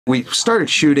We started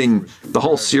shooting the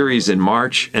whole series in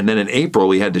March, and then in April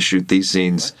we had to shoot these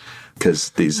scenes because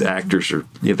these actors are,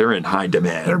 they're in high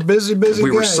demand. They're busy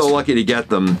We were guys. so lucky to get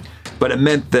them, but it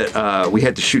meant that we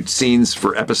had to shoot scenes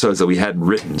for episodes that we hadn't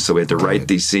written, so we had to write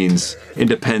these scenes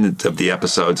independent of the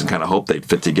episodes and kind of hope they'd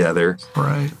fit together.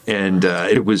 Right. And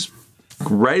it was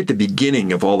right at the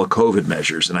beginning of all the COVID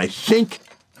measures, and I think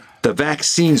the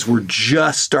vaccines were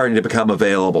just starting to become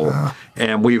available,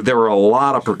 and there were a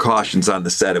lot of precautions on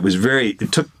the set.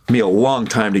 It took me a long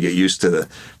time to get used to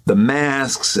the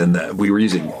masks, and we were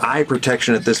using eye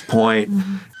protection at this point.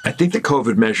 I think the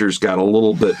COVID measures got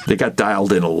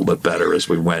dialed in a little bit better as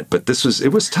we went, but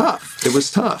it was tough. It was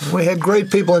tough. We had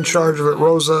great people in charge of it,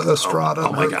 Rosa Estrada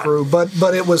and her crew,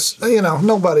 but it was,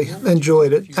 nobody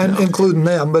enjoyed it, and including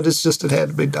them, but it's just, it had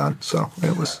to be done. So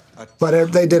it was,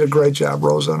 but they did a great job,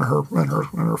 Rosa and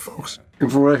her folks.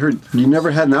 And from what I heard, you never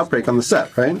had an outbreak on the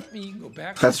set, right?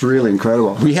 That's really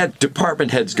incredible. We had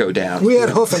department heads go down. We had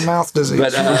hoof and mouth disease.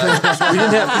 But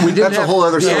That's a whole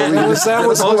other story. That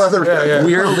was a whole other.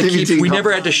 We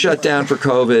never had to shut down for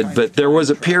COVID, but there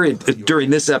was a period during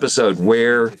this episode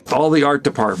where all the art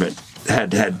department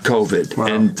had COVID,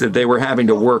 and they were having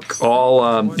to work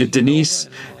all. Denise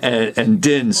and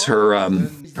Dins,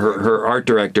 her art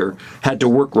director, had to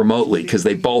work remotely because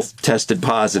they both tested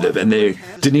positive, and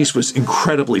Denise was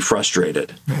incredibly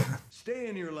frustrated.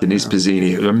 Denise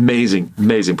Pizzini,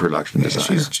 amazing production designer.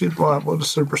 She was a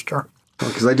superstar.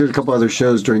 Because I did a couple other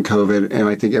shows during COVID, and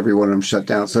I think every one of them shut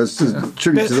down. So it's just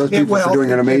tribute to those people for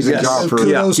doing an amazing job for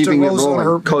keeping it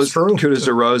rolling. Kudos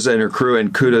to Rosa and her crew,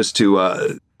 and kudos to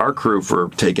our crew for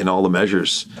taking all the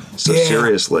measures so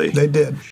seriously. They did.